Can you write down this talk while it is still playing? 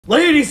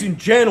Ladies and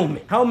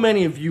gentlemen, how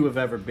many of you have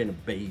ever been a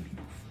baby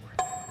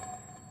before?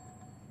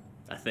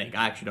 I think.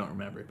 I actually don't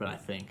remember it, but I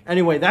think.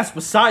 Anyway, that's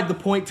beside the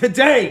point.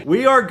 Today,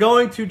 we are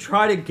going to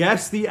try to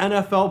guess the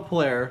NFL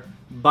player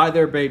by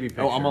their baby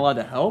picture. Oh, I'm allowed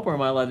to help, or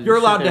am I allowed to? You're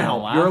just sit allowed there to and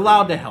help. laugh? You're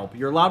allowed to help.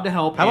 You're allowed to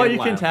help. How about and you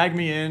can laugh. tag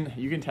me in?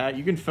 You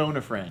can phone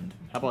a friend.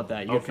 How about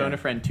that? You can Okay. phone a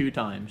friend 2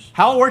 times.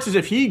 How it works is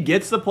if he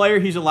gets the player,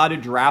 he's allowed to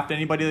draft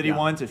anybody that he Yeah.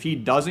 wants. If he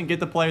doesn't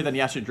get the player, then he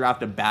has to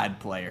draft a bad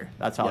player.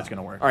 That's how Yeah. it's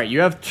gonna work. All right, you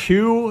have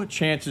 2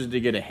 chances to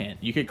get a hint.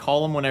 You could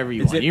call them whenever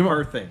you Is want. it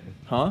per thing?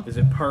 Huh? Is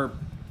it per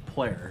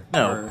player?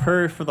 No,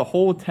 for the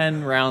whole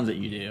 10 rounds that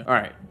you do. All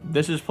right,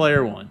 this is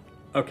player 1.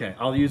 Okay,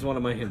 I'll use one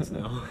of my hints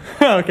now.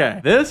 Okay,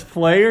 this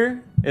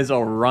player is a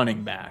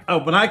running back. Oh,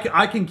 but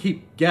I can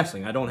keep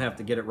guessing. I don't have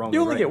to get it wrong.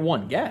 You only right. get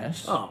 1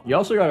 guess. Oh. You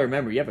also got to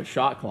remember, you have a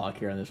shot clock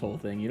here on this whole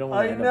thing. You don't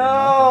want I to end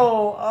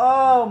know. up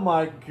Oh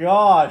my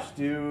gosh,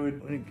 dude. I'm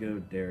gonna go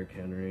Derrick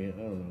Henry. I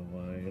don't know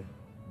why.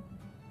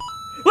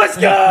 Let's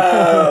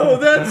go!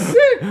 That's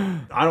it.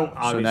 I don't.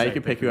 So now you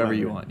can pick whoever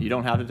you want. want. You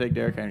don't have to take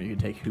Derrick Henry. You can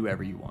take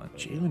whoever you want.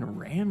 Jalen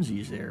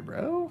Ramsey's there,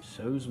 bro.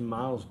 So's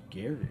Myles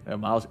Garrett.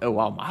 Oh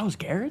wow, Myles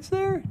Garrett's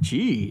there.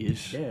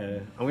 Jeez. Yeah,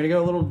 I'm gonna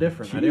go a little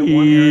different. I didn't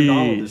want Aaron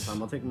Donald this Jeez.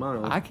 time. I'll take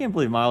Myles. I can't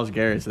believe Myles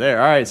Garrett's there.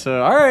 All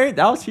right,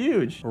 that was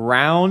huge.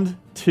 Round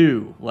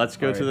 2. Let's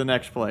go All to right. the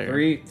next player.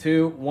 3,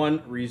 2,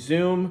 1,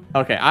 resume.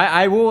 Okay,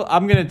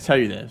 I'm gonna tell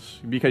you this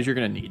because you're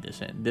gonna need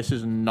this in. This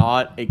is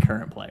not a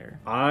current player.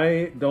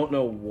 I don't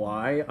know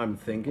why I'm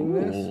thinking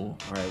this. Ooh. All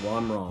right, well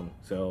I'm wrong.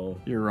 So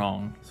You're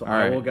wrong. so All I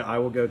right. will go. I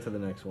will go to the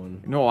next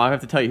one. No, I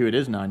have to tell you who it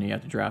is now, and you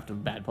have to draft a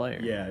bad player.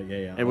 Yeah.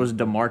 It was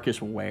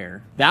DeMarcus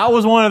Ware. That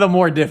was one of the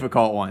more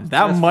difficult ones.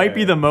 That That's might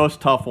be fair. the most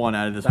tough one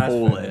out of this That's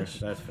whole fair. list.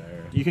 That's fair.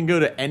 You can go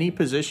to any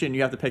position.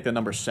 You have to pick the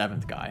number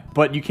 7th guy,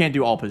 but you can't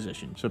do all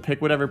positions. So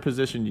pick whatever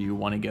position you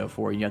want to go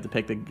for. You have to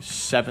pick the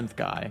 7th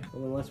guy.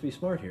 Well, then let's be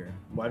smart here.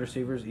 Wide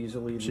receivers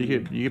easily. So you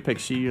could pick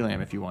CeeDee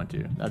Lamb if you want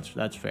to.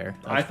 That's fair.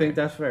 I think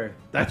that's fair.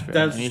 That's fair.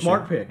 that's And a you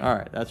smart should- pick. All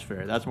right, that's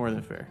fair. That's more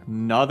than fair.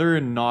 Another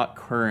not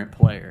current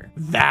player.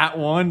 That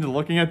one,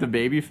 looking at the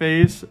baby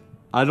face,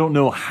 I don't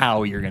know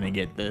how you're gonna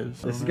get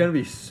this. This is gonna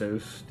be so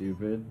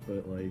stupid,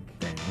 but like,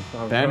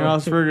 dang. Ben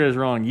Roethlisberger is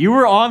wrong. You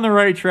were on the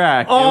right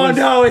track. Oh It was-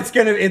 no,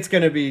 it's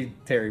gonna be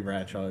Terry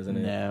Bradshaw, isn't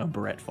it? No,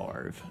 Brett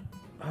Favre.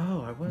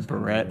 Oh, I was.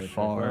 gonna Brett go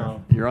Favre. with it.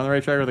 Wow. You're on the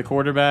right track with the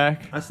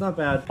quarterback. That's not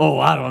bad. Oh,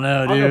 I don't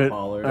know, I'll go dude.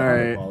 Pollard. All I'll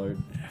go right, Pollard.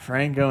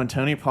 Franco and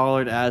Tony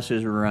Pollard as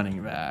his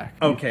running back.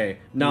 Okay,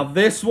 now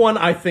this one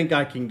I think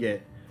I can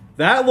get.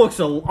 That looks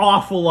an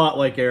awful lot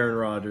like Aaron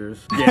Rodgers.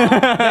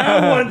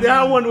 Yeah,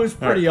 that one was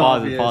pretty All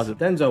right, obvious. pause it.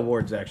 Denzel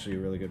Ward's actually a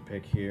really good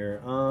pick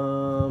here.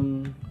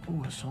 Oh,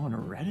 Hassan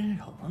Reddick.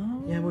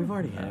 Hello. Yeah, we've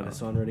already had a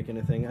Son Reddick kind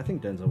of thing. I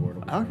think Denzel Ward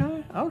will be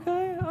fine.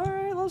 Okay. All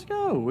right, let's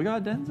go. We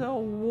got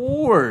Denzel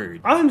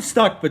Ward. I'm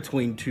stuck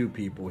between 2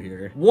 people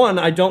here. One,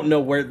 I don't know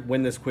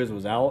when this quiz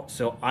was out,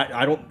 so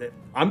I don't.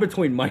 I'm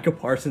between Micah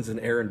Parsons and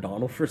Aaron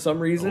Donald for some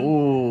reason.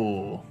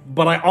 Ooh.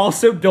 But I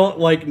also don't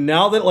like,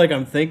 now that like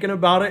I'm thinking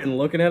about it and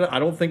looking at it, I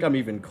don't think I'm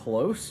even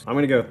close. I'm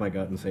gonna go with my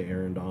gut and say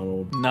Aaron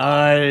Donald.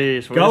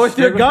 Nice. Go with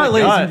your gut,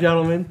 ladies and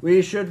gentlemen.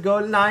 We should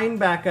go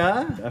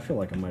linebacker. I feel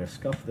like I might have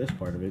scuffed this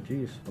part of it.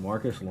 Jeez.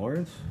 DeMarcus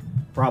Lawrence?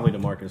 Probably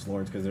DeMarcus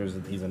Lawrence because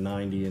he's a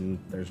 90 and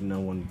there's no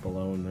one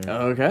below him there.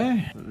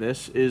 Okay.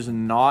 This is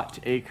not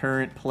a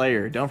current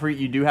player. Don't forget,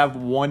 you do have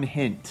 1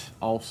 hint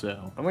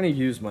also. I'm gonna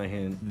use my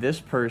hint. This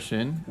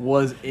person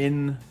was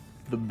in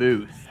the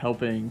booth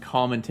helping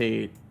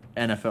commentate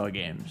NFL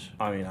games.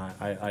 I mean,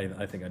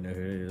 I think I know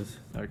who it is.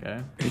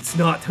 Okay. It's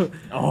not.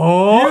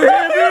 Oh! You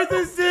hit me with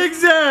the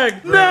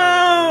zigzag!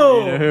 No!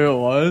 You know who it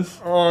was?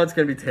 Oh, it's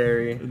gonna be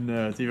Terry.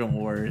 No, it's even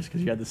worse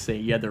because you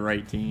had the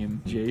right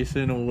team.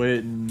 Jason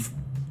Witten.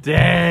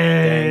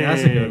 Dang.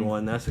 That's a good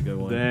one. That's a good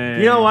one.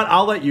 Dang. You know what?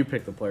 I'll let you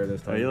pick the player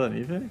this Oh, time. you let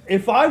me pick?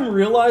 If I'm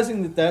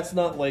realizing that that's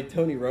not like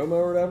Tony Romo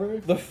or whatever,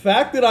 the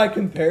fact that I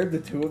compared the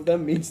 2 of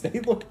them means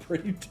they look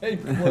pretty dang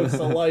close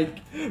alike.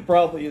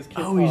 Probably is.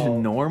 Oh, he's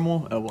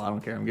normal. Oh well, I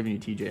don't care. I'm giving you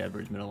T.J.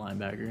 Edwards, middle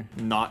linebacker,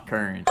 not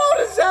current. How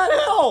does that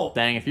help?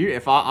 Dang,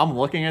 I'm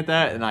looking at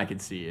that and I can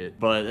see it,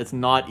 but it's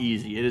not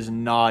easy. It is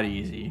not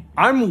easy.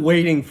 I'm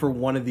waiting for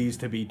one of these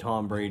to be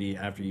Tom Brady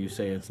after you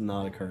say it's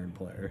not a current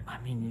player. I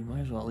mean, you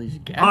might as well at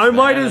least guess. I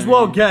might that. as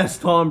well guess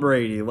Tom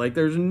Brady. Like,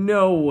 there's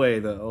no way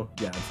though.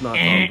 Yeah, it's not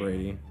Tom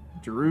Brady.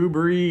 Drew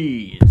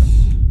Brees.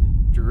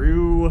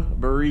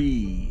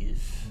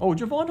 Oh,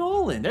 Javon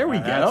Holland. There we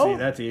go.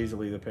 That's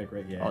easily the pick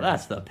right. Yeah. Oh,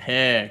 that's the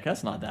pick.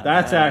 That's not that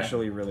That's bad.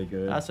 actually really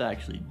good. That's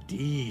actually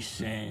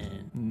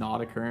decent.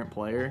 Not a current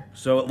player.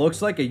 So it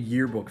looks like a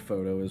yearbook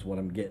photo is what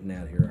I'm getting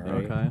at here, all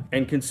right? Okay.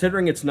 And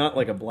considering it's not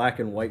like a black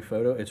and white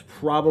photo, it's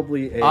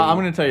probably a... I'm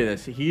going to tell you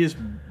this. He is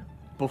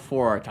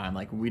before our time.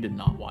 Like, we did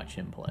not watch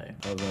him play.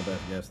 That was my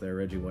best guess there,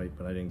 Reggie White,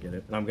 but I didn't get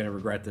it. I'm going to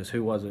regret this.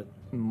 Who was it?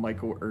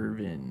 Michael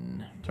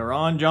Irvin.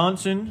 Teron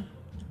Johnson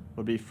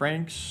would be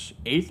Frank's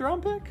 8th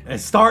round pick?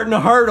 It's starting to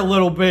hurt a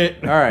little bit.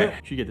 All right.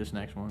 Should get this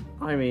next one.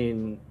 I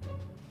mean,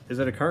 Is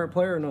it a current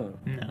player or no?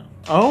 No.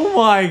 Oh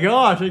my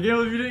gosh, I can't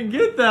believe you didn't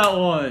get that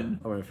one.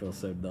 I'm gonna feel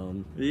so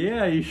dumb.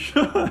 Yeah, you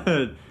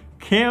should.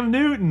 Cam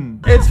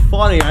Newton. It's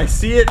funny. I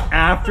see it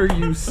after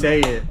you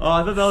say it. Oh,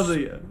 I thought that was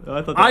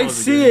I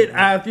see it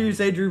after you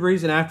say Drew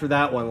Brees and after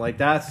that one. Like,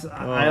 that's...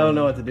 I don't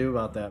know what to do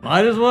about that.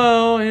 Might as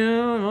well,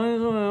 yeah, might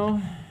as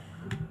well.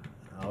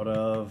 Out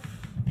of...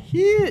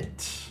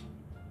 Hit.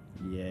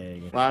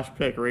 Yay. Last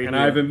pick right And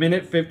here. I have a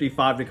minute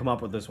 55 to come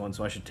up with this one,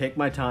 so I should take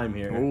my time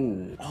here.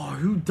 Ooh. Oh,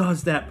 who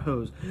does that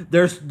pose?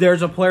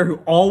 There's a player who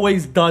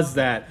always does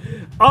that.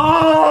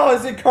 Oh,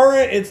 is it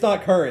current? It's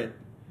not current.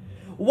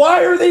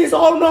 Why are these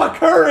all not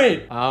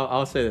current?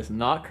 I'll say this,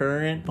 not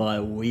current,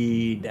 but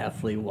we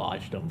definitely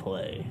watched him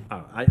play.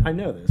 Oh, I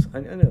know this. I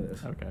know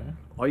this. Okay.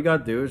 All you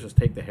gotta do is just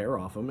take the hair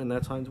off him, and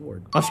that's Hines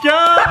Ward. Let's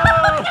go!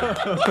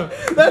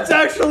 That's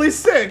actually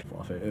sick.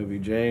 Fluff it,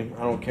 OBJ.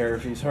 I don't care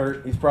if he's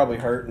hurt. He's probably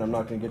hurt, and I'm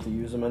not gonna get to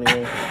use him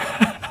anyway.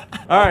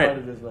 All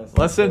right,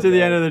 let's send to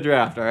the end of the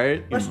draft, all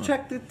right? Let's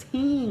check the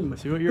team.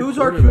 See what your Who's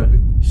our quarterback-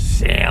 QB?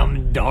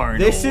 Sam Darnold.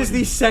 This is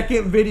the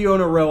second video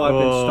in a row I've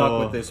been stuck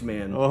with this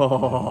man.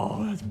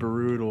 Oh, that's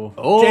brutal.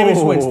 Oh,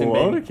 Jameis Winston,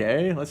 baby.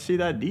 Okay, let's see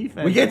that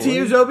defense. We get to boy.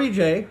 use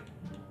OBJ.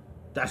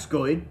 That's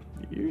good.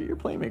 Your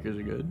playmakers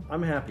are good.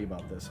 I'm happy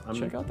about this.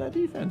 Check out that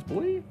defense,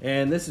 boy.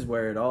 And this is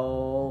where it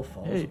all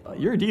falls. Hey,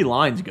 your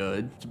D-line's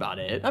good. That's about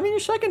it. I mean, your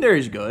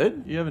secondary's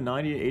good. You have a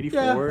 90,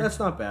 84. Yeah, that's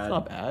not bad. It's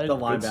not bad. The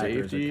Good linebackers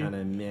safety. are kind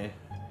of meh.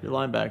 Your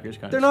linebackers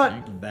kind of They're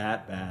not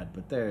that bad,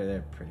 but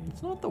they're pretty.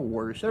 It's not the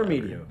worst. They're ever.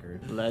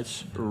 mediocre.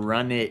 Let's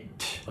run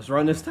it. Let's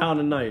run this town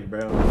tonight,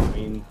 bro. I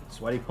mean,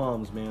 sweaty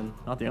palms, man.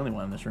 Not the only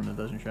one in this room that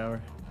doesn't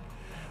shower.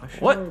 I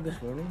showered What?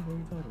 this morning. What are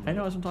you talking about? I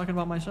know as I'm talking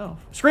about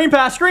myself. Screen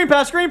pass, screen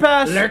pass, screen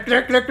pass. Lurk,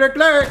 lurk, lurk, lurk,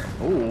 lurk.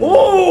 Ooh.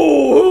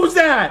 Ooh, who's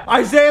that?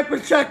 Isaiah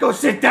Pacheco,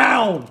 sit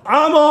down.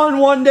 I'm on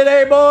one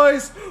today,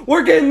 boys.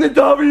 We're getting the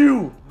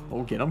W.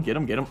 Oh, get him, get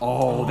him, get him.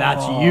 Oh,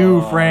 that's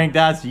you, Frank.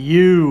 That's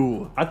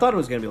you. I thought it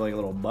was going to be like a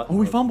little button.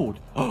 Oh, he fumbled.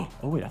 Oh,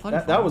 wait, I thought he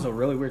That fumbled. was a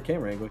really weird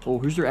camera angle. Oh,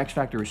 who's their X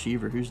Factor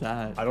receiver? Who's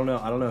that? I don't know.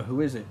 Who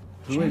is it?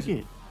 Who is Check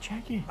it.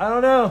 Check it. I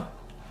don't know.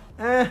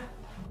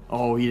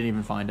 Oh, he didn't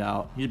even find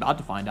out. He's about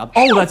to find out.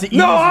 Oh, that's an easy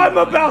No, I'm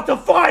one. about to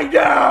find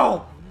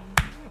out.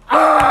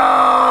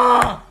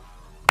 Ah!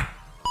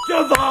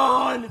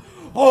 Javon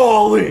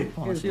Holy.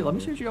 Oh, let me see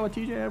what you got with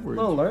TJ Edwards.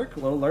 Little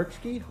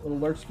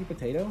lurkski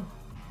potato.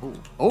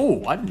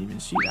 Oh, I didn't even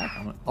see that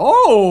coming.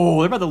 Oh,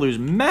 they're about to lose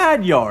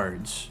mad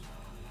yards.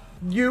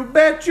 You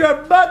bet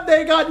your butt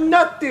they got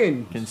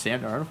nothing. Can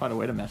Sam Darnold find a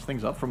way to mess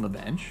things up from the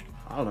bench?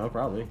 I don't know,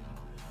 probably.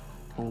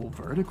 Oh,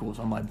 verticals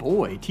on my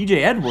boy. TJ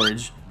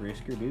Edwards.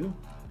 Brisker do.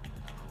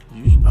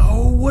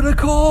 Oh, what a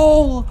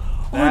call!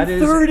 That On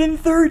is- 3rd and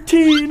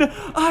 13,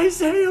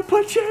 Isaiah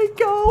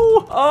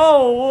Pacheco.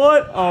 Oh,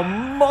 what a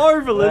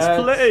marvelous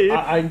play!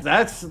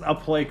 That's a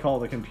play call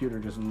the computer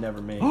just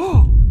never made.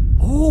 Oh,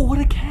 what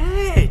a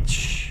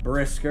catch!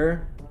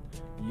 Brisker,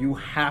 you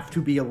have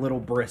to be a little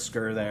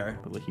brisker there.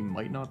 But like, he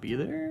might not be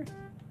there.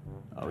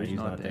 Oh, he's, he's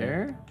not, not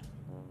there.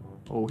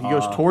 Oh, he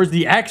goes towards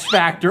the X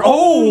Factor.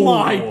 Oh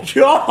my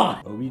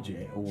god! OBJ.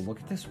 Oh, look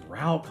at this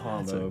route combo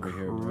That's a over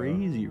here, bro.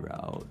 crazy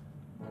route.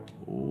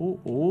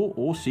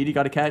 Oh, CD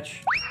got a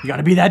catch. You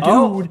gotta be that dude.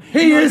 Oh,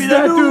 he You gotta is be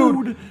that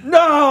dude. No,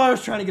 I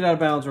was trying to get out of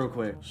bounds real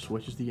quick.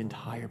 Switches the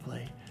entire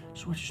play.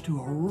 Switches to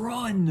a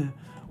run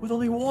with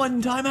only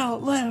one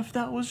timeout left.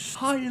 That was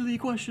highly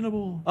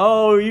questionable.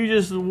 Oh, you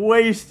just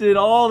wasted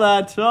all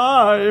that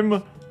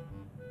time.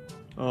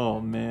 Oh,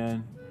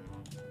 man.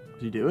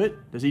 Does he do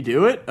it? Does he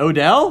do it?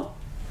 Odell?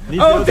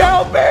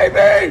 Odell,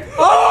 baby!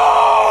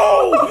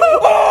 Oh!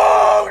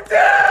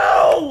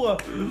 Odell!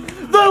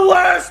 The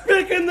last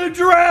pick in the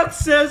draft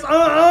says,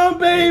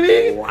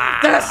 baby! Wow.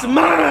 That's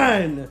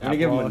mine! I'm gonna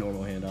give him a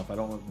normal handoff. I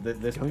don't want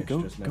this pick's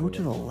Go just never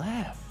to the worked.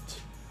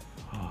 left.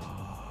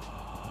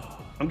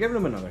 I'm giving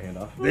him another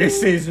handoff.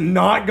 This is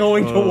not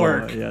going to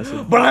work. yes,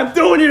 but I'm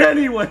doing it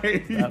anyway.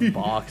 That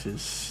box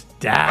is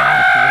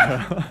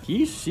stacked.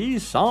 He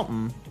sees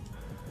something.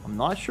 I'm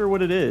not sure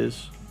what it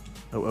is.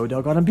 Oh,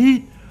 Odell got him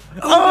beat.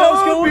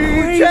 Odell's going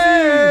crazy.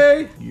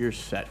 OBJ! You're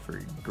set for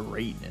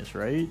greatness,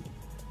 right?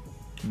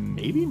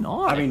 Maybe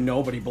not. I mean,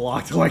 nobody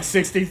blocked. Like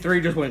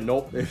 63 just went,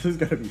 nope. This is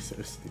gonna be so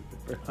stupid,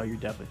 bro. Oh, you're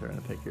definitely throwing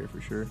a pick here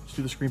for sure. Let's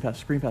do the screen pass,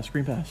 screen pass,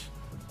 screen pass.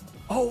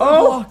 Oh,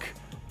 Oh! block.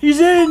 He's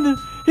in.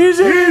 He's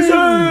in. He's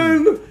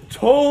in!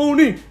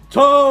 Tony!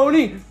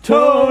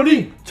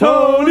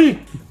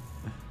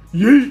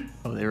 Yeet!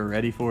 Oh, they were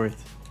ready for it.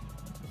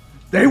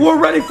 They were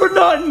ready for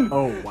nothing!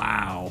 Oh,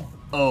 wow.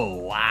 Oh,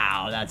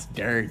 wow. That's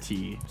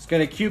dirty. Just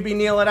gonna QB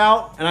kneel it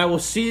out, and I will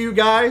see you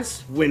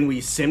guys when we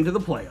sim to the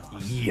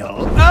playoffs. Yo.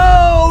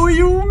 Oh,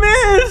 you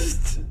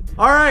missed.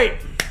 Alright,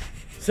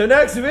 so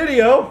next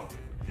video,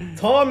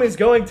 Tom is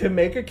going to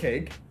make a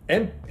cake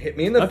and hit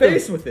me in the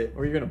face with it.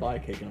 Or you're going to buy a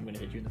cake and I'm going to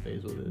hit you in the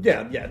face with it.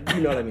 Yeah,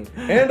 you know what I mean.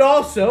 And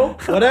also,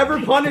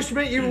 whatever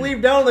punishment you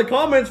leave down in the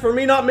comments for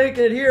me not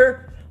making it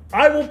here,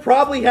 I will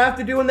probably have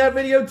to do in that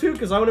video too,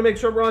 because I want to make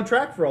sure we're on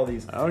track for all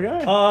these.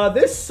 Okay.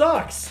 This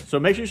sucks. So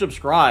make sure you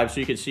subscribe so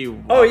you can see.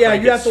 Oh yeah,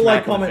 you have to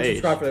like, comment, and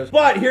subscribe for this.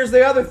 But here's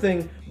the other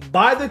thing.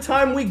 By the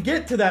time we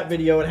get to that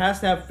video, it has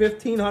to have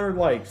 1,500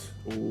 likes.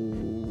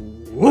 Ooh.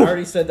 I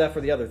already said that for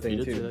the other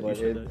thing too.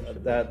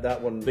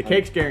 That one. The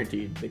cake's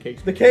guaranteed. The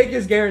cake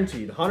is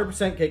guaranteed.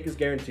 100% cake is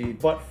guaranteed.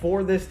 But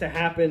for this to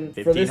happen,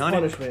 for this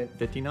punishment,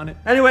 15 on it.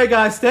 Anyway,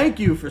 guys, thank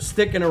you for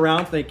sticking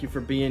around. Thank you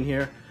for being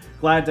here.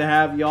 Glad to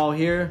have y'all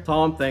here.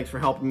 Tom, thanks for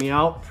helping me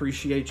out.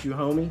 Appreciate you,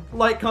 homie.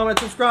 Like, comment,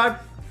 subscribe.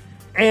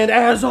 And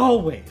as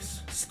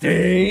always,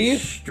 stay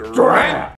strapped.